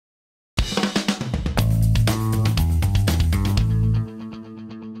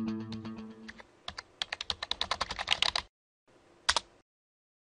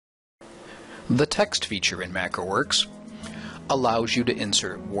The text feature in MacroWorks allows you to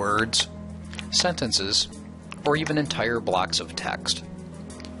insert words, sentences, or even entire blocks of text.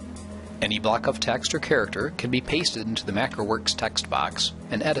 Any block of text or character can be pasted into the MacroWorks text box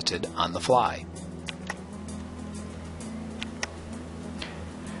and edited on the fly.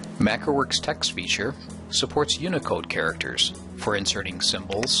 MacroWorks text feature supports Unicode characters for inserting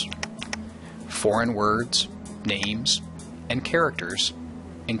symbols, foreign words, names, and characters,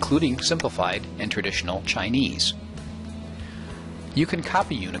 including simplified and traditional Chinese. You can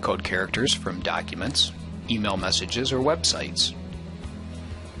copy Unicode characters from documents, email messages, or websites.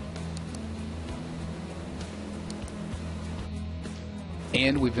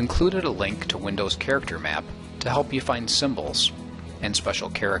 And we've included a link to Windows Character Map to help you find symbols and special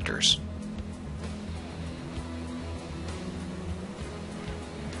characters.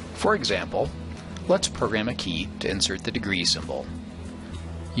 For example, let's program a key to insert the degree symbol.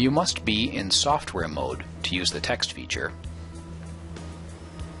 You must be in software mode to use the text feature.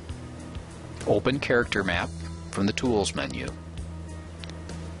 Open Character Map from the Tools menu.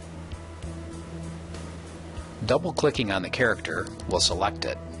 Double-clicking on the character will select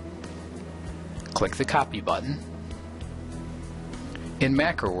it. Click the Copy button. In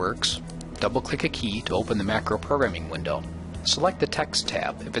MacroWorks, double-click a key to open the macro programming window. Select the Text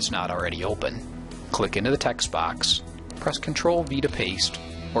tab if it's not already open. Click into the text box, press Ctrl-V to paste,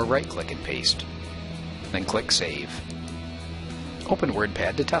 or right-click and paste. Then click Save. Open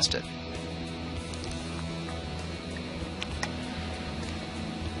WordPad to test it.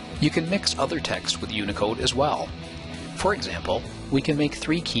 You can mix other text with Unicode as well. For example, we can make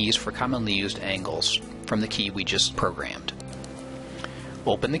 3 keys for commonly used angles from the key we just programmed.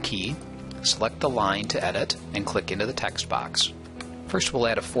 Open the key, select the line to edit, and click into the text box. First we'll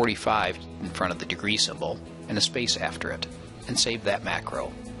add a 45 in front of the degree symbol and a space after it, and save that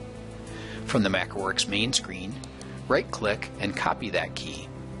macro. From the MacroWorks main screen, right-click and copy that key.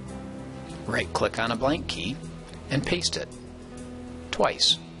 Right-click on a blank key and paste it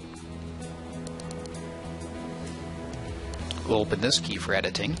twice. We'll open this key for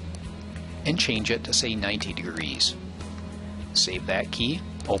editing and change it to say 90 degrees. Save that key,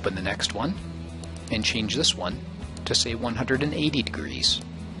 open the next one, and change this one to say 180 degrees.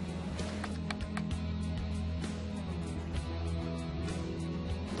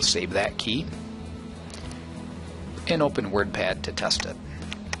 We'll save that key and open WordPad to test it.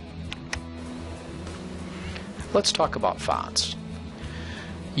 Let's talk about fonts.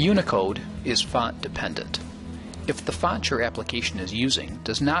 Unicode is font dependent. If the font your application is using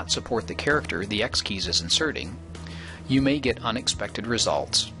does not support the character the X keys is inserting, you may get unexpected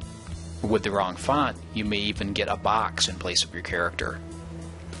results. With the wrong font, you may even get a box in place of your character.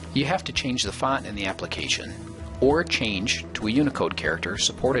 You have to change the font in the application, or change to a Unicode character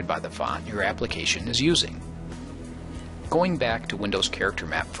supported by the font your application is using. Going back to Windows Character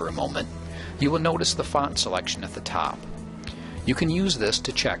Map for a moment, you will notice the font selection at the top. You can use this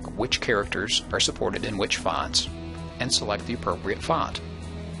to check which characters are supported in which fonts and select the appropriate font.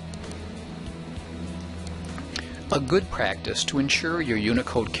 A good practice to ensure your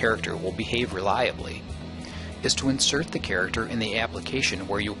Unicode character will behave reliably is to insert the character in the application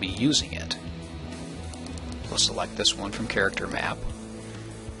where you'll be using it. We'll select this one from Character Map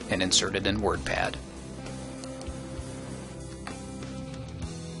and insert it in WordPad.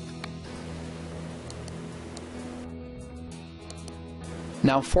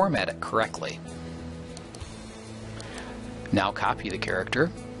 Now format it correctly. Now copy the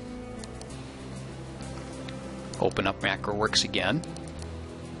character, open up MacroWorks again,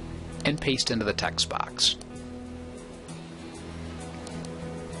 and paste into the text box.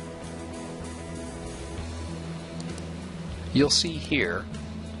 You'll see here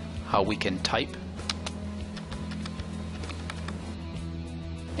how we can type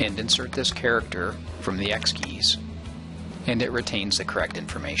and insert this character from the X keys, and it retains the correct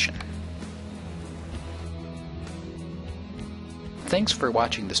information. Thanks for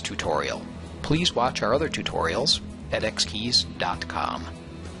watching this tutorial. Please watch our other tutorials at xkeys.com.